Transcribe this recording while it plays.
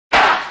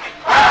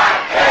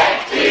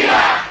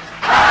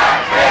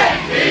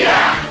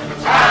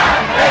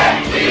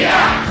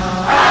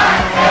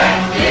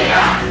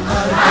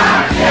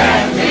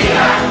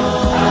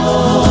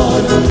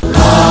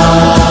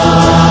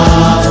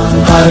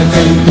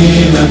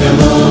Argentina de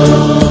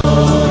amor.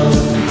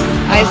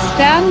 I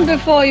stand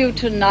before you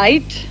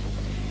tonight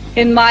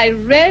in my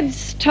red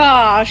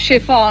star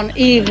chiffon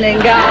evening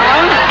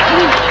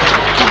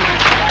gown.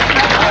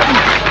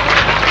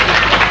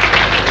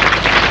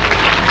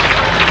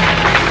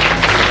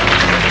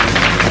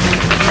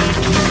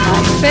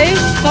 My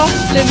face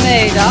softly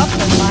made up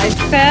and my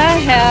fair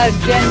hair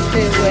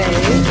gently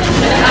waved.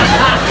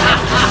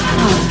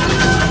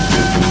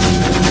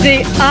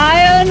 The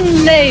Iron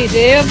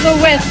Lady of the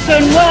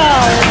Western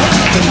world.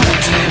 The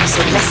night times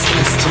are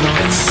restless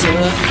tonight,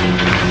 sir.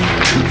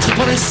 Cooped up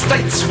on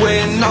estates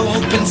where no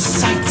hope in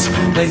sight.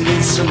 They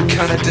need some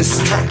kind of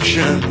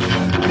distraction.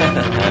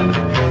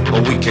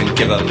 Well, we can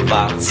give them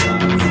that.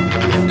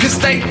 Cause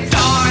they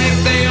die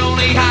if they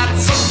only had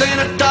something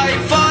to die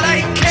for.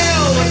 They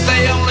kill if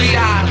they only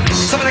had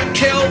something to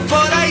kill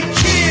for. They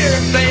cheer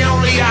if they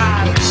only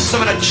had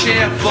something to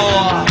cheer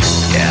for.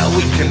 Yeah,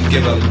 we can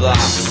give them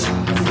that.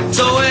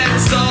 So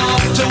it's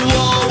off to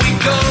war we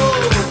go.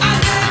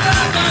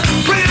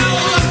 Bring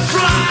all the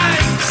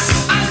flags.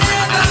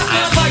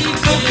 Fight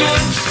the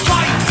good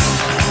fight.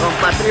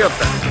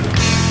 Compatriotas,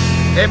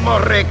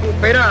 hemos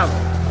recuperado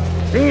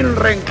sin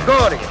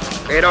rencores,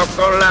 pero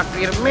con la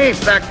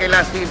firmeza que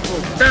las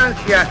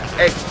circunstancias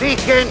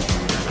exigen,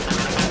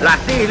 las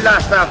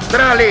islas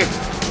australes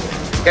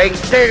que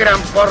integran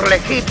por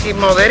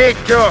legítimo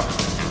derecho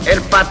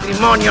el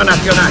patrimonio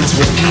nacional.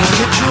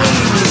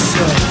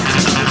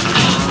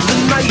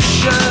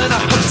 Nation, I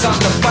put on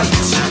the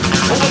fight,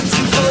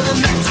 waiting for the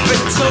next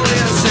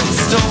victorious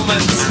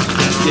installment.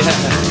 Yeah,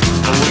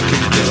 and we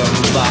can give them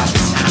that.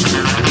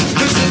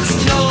 Cause it's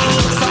no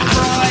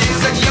surprise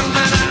that young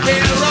men are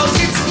heroes.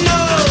 It's no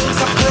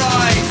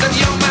surprise that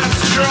young men are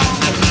strong.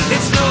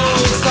 It's no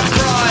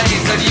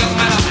surprise that young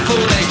men are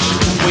foolish.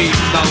 We've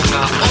known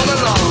that all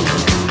along.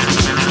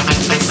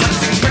 They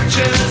sending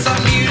pictures on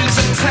News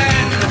at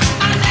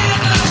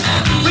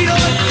 10. Read all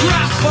the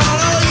graphs on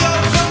all your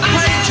front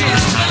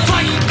pages.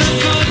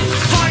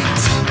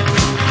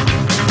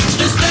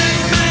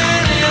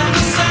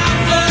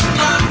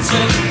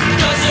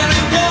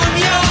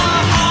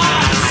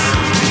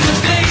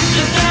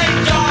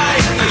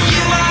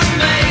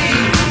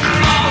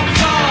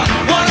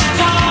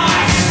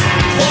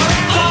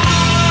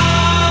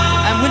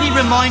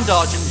 Remind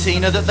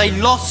Argentina that they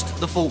lost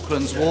the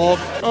Falklands War.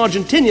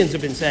 Argentinians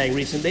have been saying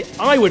recently,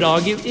 I would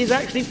argue, is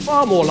actually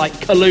far more like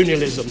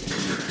colonialism.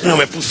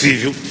 Não é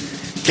possível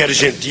que a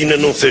Argentina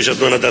não seja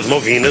dona das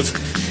Malvinas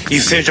e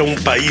seja um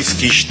país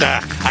que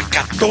está a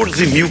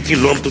 14 mil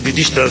quilómetros de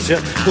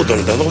distância o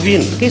dono das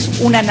Malvinas. Que es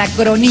un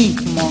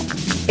anacronismo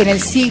en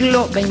el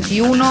siglo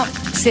XXI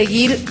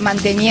seguir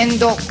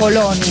manteniendo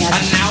colonias.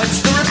 And now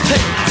it's the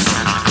repeat.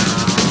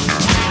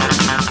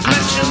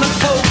 Mention the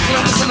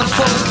Falklands and the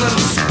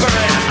Falklands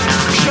spirit.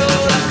 Show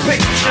the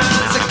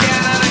pictures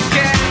again and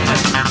again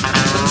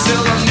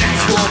until the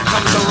next war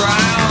comes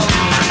around.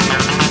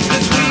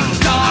 'Cause we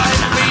died,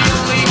 we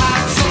only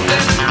had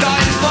something to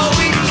die for.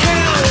 We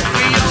killed,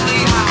 we only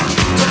had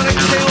something to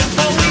kill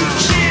for. We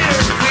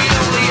cheered, we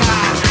only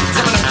had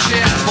something to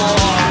cheer for.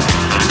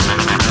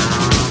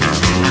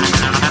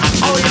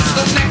 Oh, it's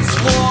the next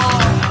war.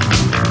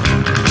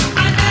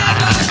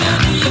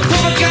 The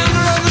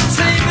propaganda on the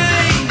TV.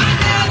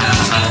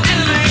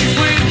 Enemies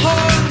with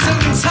horns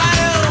and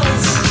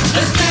tails.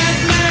 There's dead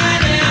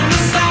men in the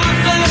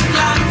South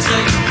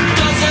Atlantic.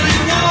 Doesn't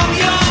it warm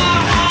your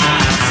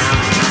hearts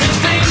to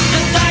think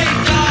that they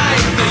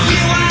died for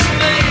you and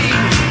me?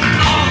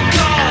 Oh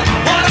God,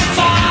 what a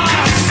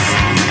farce!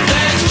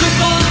 There's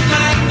crippled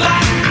men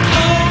back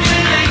home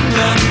in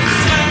England,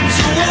 meant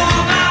to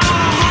warm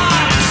our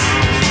hearts.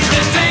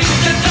 They think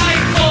that they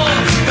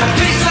fought for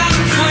peace and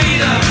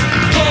freedom.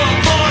 Poor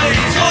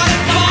boys, what a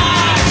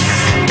farce!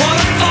 What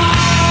a farce!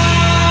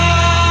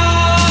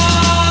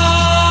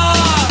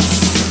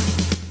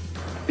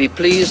 Be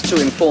pleased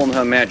to inform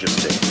Her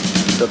Majesty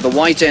that the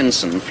White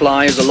Ensign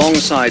flies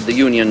alongside the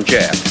Union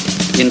Jack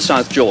in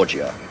South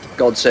Georgia.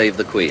 God save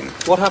the Queen.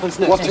 What happens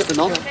next, Mr.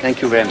 Nunn?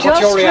 Thank you very much.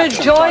 Just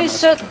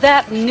rejoice at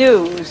that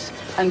news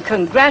and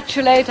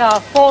congratulate our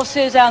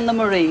forces and the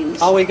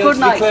Marines. Are we going Good to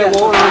night, declare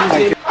war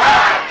gentlemen.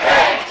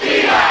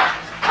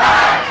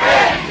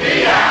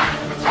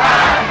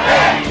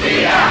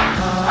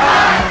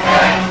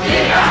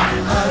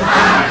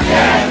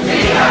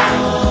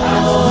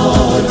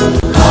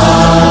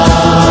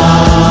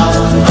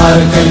 on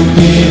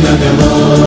Argentina de amor.